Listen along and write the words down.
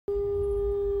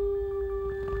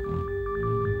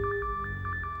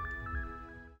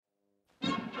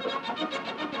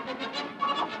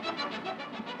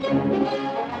Carrying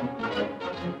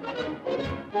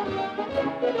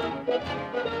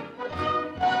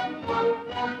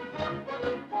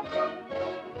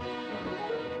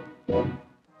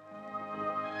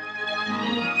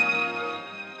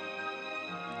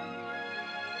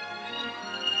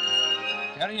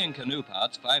canoe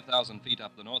parts 5,000 feet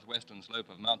up the northwestern slope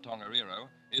of Mount Tongariro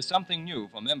is something new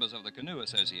for members of the Canoe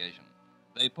Association.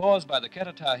 They pause by the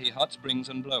Ketetahi hot springs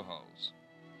and blowholes.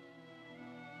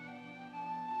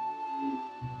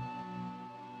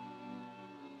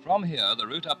 From here, the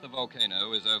route up the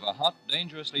volcano is over hot,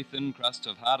 dangerously thin crusts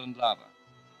of hardened lava.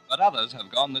 But others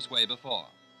have gone this way before.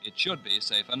 It should be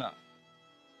safe enough.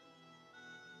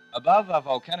 Above are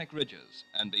volcanic ridges,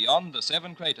 and beyond the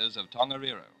 7 craters of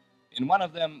Tongariro. In one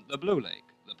of them, the Blue Lake,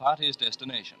 the party's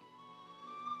destination.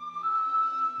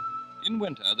 In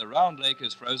winter, the round lake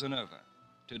is frozen over.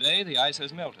 Today, the ice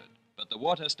has melted, but the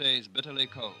water stays bitterly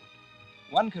cold.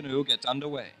 One canoe gets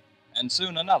underway, and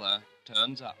soon another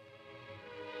turns up.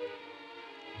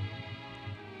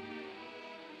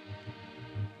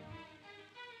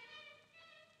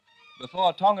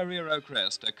 Before Tongariro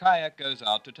Crest, a kayak goes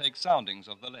out to take soundings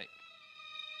of the lake.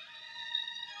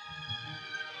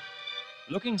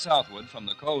 Looking southward from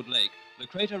the cold lake, the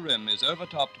crater rim is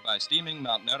overtopped by steaming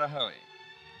Mount Tongariro.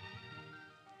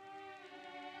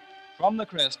 From the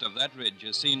crest of that ridge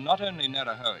is seen not only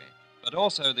Tongariro, but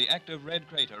also the active red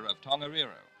crater of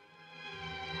Tongariro.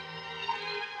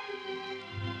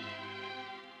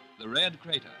 The red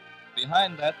crater.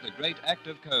 Behind that, the great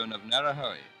active cone of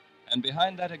Tongariro. And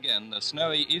behind that again, the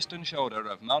snowy eastern shoulder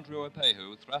of Mount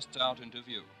Ruapehu thrusts out into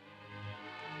view.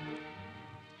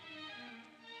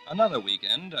 Another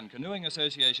weekend, and Canoeing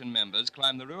Association members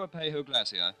climb the Ruapehu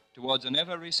Glacier towards an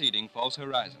ever-receding false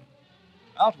horizon.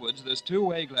 Outwards, this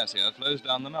two-way glacier flows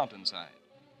down the mountainside.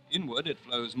 Inward, it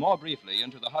flows more briefly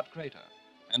into the hot crater,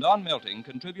 and on melting,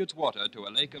 contributes water to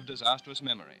a lake of disastrous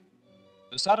memory.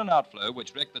 The sudden outflow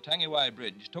which wrecked the Tangiwai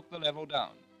Bridge took the level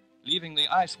down, leaving the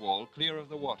ice wall clear of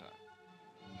the water.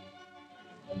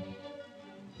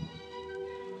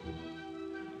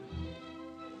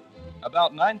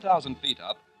 About 9,000 feet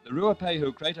up, the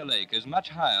Ruapehu Crater Lake is much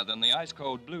higher than the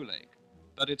ice-cold Blue Lake,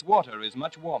 but its water is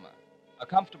much warmer, a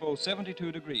comfortable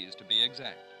 72 degrees to be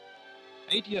exact.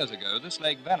 8 years ago, this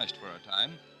lake vanished for a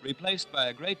time, replaced by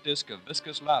a great disk of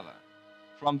viscous lava.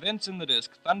 From vents in the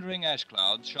disk, thundering ash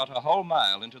clouds shot a whole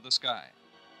mile into the sky.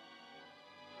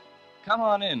 Come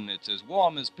on in, it's as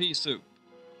warm as pea soup.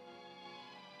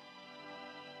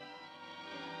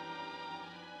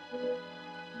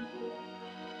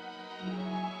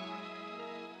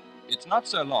 It's not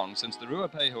so long since the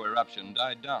Ruapehu eruption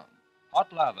died down,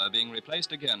 hot lava being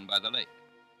replaced again by the lake.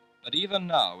 But even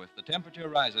now, if the temperature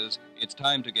rises, it's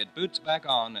time to get boots back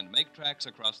on and make tracks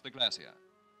across the glacier.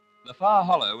 The far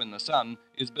hollow in the sun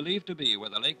is believed to be where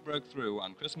the lake broke through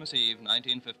on Christmas Eve,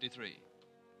 1953.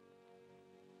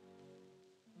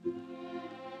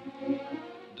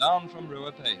 Down from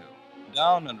Ruapehu,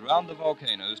 down and round the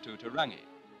volcanoes to Turangi.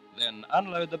 Then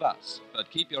unload the bus,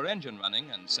 but keep your engine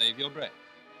running and save your breath.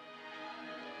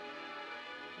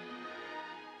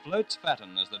 Floats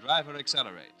fatten as the driver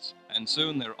accelerates, and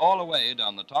soon they're all away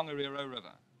down the Tongariro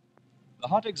River. The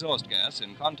hot exhaust gas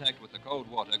in contact with the cold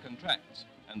water contracts,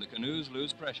 and the canoes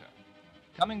lose pressure.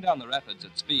 Coming down the rapids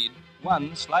at speed,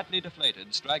 one, slightly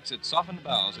deflated, strikes its softened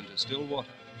bows into still water.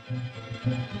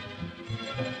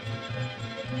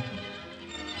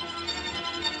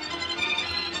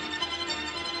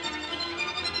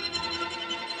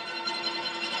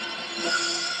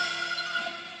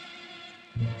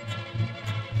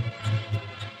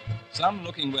 Some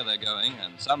looking where they're going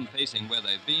and some facing where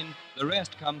they've been, the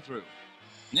rest come through.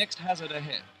 Next hazard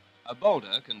ahead, a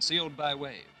boulder concealed by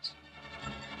waves.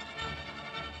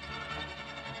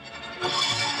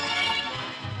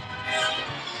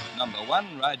 Number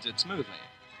 1 rides it smoothly.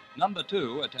 Number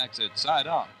 2 attacks it side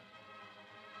on.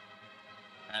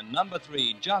 And number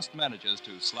 3 just manages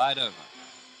to slide over.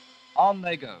 On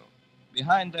they go.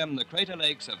 Behind them, the crater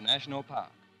lakes of National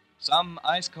Park. Some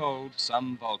ice cold,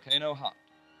 some volcano hot.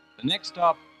 The next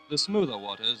stop, the smoother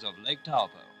waters of Lake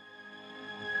Taupo.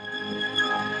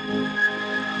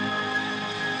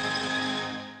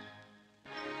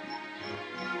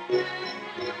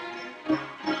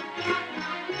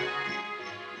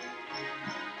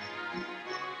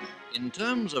 In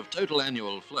terms of total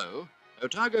annual flow,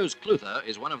 Otago's Clutha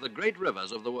is one of the great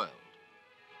rivers of the world.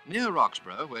 Near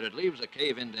Roxburgh, where it leaves a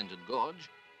cave-indented gorge,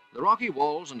 the rocky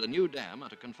walls and a new dam are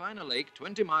to confine a lake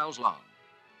 20 miles long.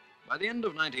 By the end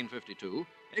of 1952,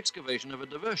 excavation of a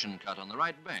diversion cut on the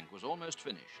right bank was almost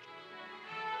finished.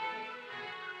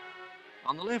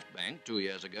 On the left bank, 2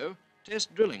 years ago,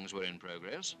 Test drillings were in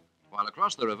progress, while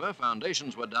across the river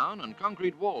foundations were down and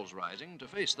concrete walls rising to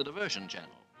face the diversion channel,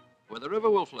 where the river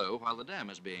will flow while the dam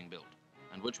is being built,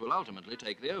 and which will ultimately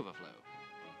take the overflow.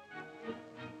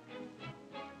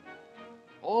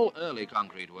 All early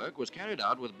concrete work was carried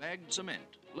out with bagged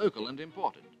cement, local and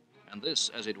imported, and this,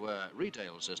 as it were,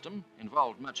 retail system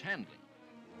involved much handling.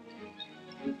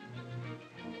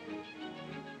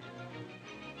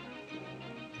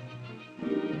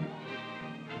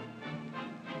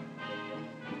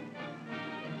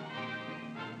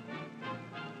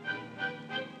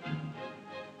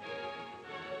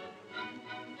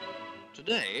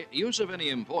 Today, use of any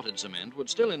imported cement would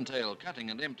still entail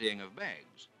cutting and emptying of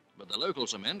bags, but the local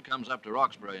cement comes up to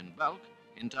Roxburgh in bulk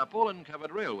in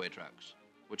tarpaulin-covered railway trucks,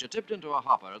 which are tipped into a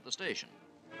hopper at the station.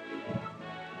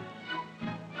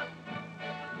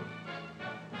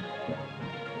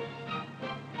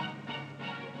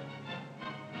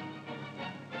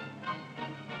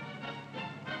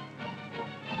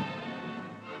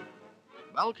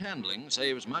 Bulk handling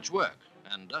saves much work,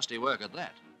 and dusty work at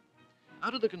that.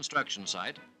 Out of the construction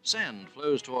site, sand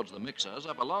flows towards the mixers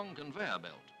up a long conveyor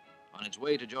belt, on its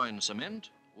way to join cement,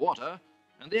 water,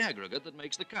 and the aggregate that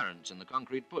makes the currants in the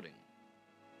concrete pudding.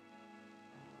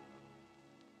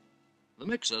 The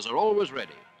mixers are always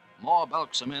ready. More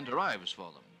bulk cement arrives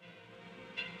for them.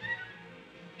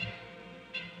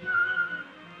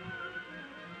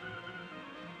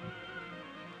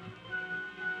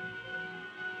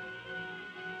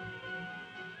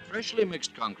 Freshly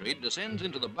mixed concrete descends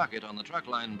into the bucket on the truck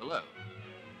line below.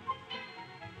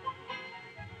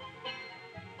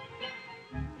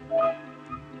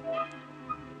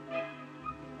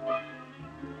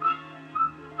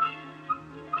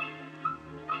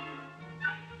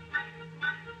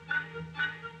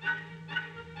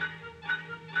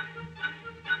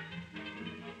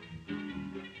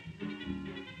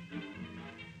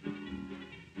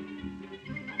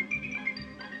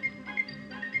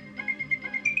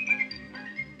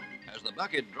 As the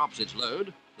bucket drops its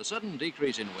load, the sudden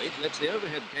decrease in weight lets the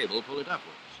overhead cable pull it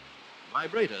upwards.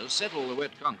 Vibrators settle the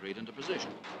wet concrete into position.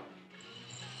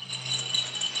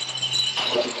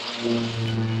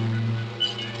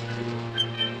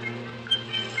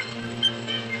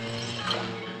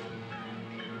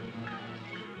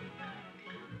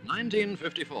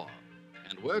 (1954),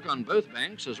 and work on both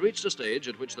banks has reached a stage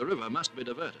at which the river must be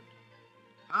diverted.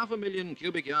 500,000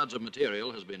 cubic yards of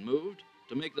material has been moved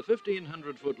to make the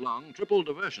 1,500-foot-long triple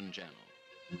diversion channel.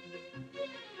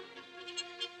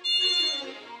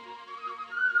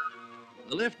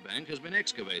 The left bank has been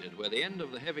excavated where the end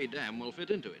of the heavy dam will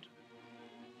fit into it.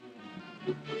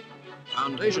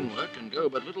 Foundation work can go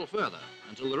but little further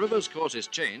until the river's course is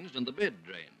changed and the bed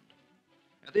drained.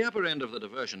 At the upper end of the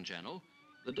diversion channel,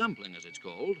 the dumpling, as it's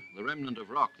called, the remnant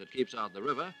of rock that keeps out the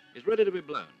river, is ready to be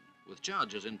blown, with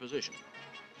charges in position.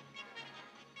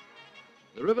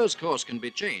 The river's course can be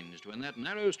changed when that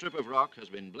narrow strip of rock has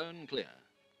been blown clear.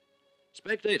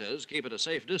 Spectators keep at a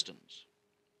safe distance.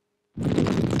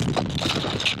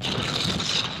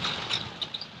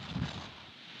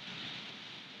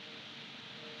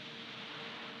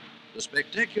 The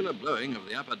spectacular blowing of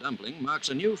the upper dumpling marks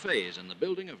a new phase in the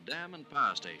building of dam and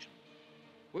power station.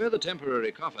 Where the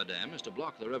temporary coffer-dam is to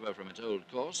block the river from its old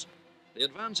course, the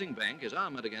advancing bank is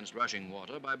armored against rushing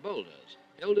water by boulders,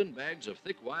 held in bags of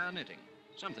thick wire netting,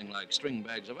 something like string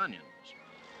bags of onions.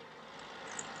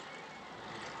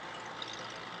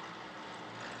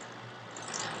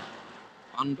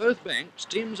 On both banks,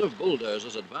 teams of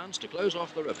bulldozers advance to close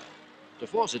off the river, to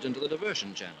force it into the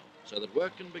diversion channel, so that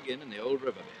work can begin in the old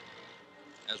riverbed.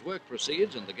 As work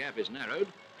proceeds and the gap is narrowed,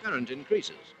 current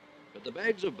increases, but the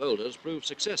bags of boulders prove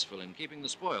successful in keeping the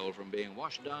spoil from being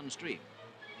washed downstream.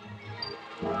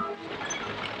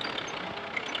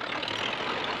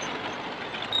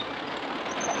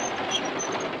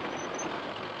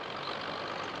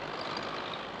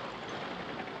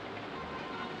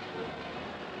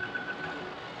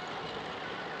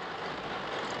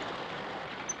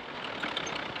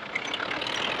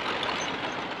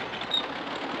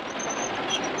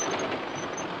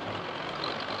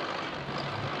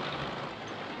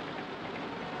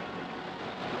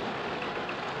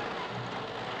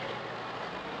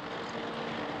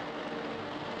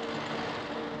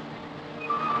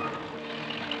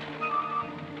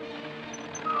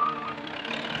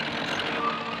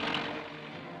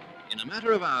 In a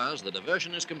matter of hours, the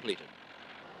diversion is completed.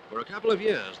 For a couple of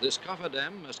years, this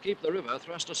coffer-dam must keep the river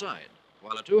thrust aside,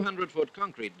 while a 200-foot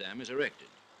concrete dam is erected.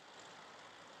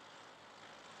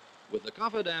 With the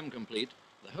coffer-dam complete,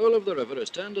 the whole of the river is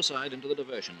turned aside into the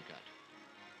diversion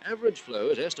cut. Average flow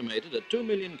is estimated at 2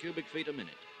 million cubic feet a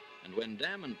minute, and when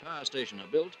dam and power station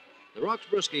are built, the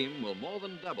Roxburgh scheme will more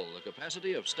than double the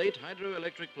capacity of state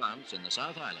hydroelectric plants in the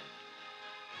South Island.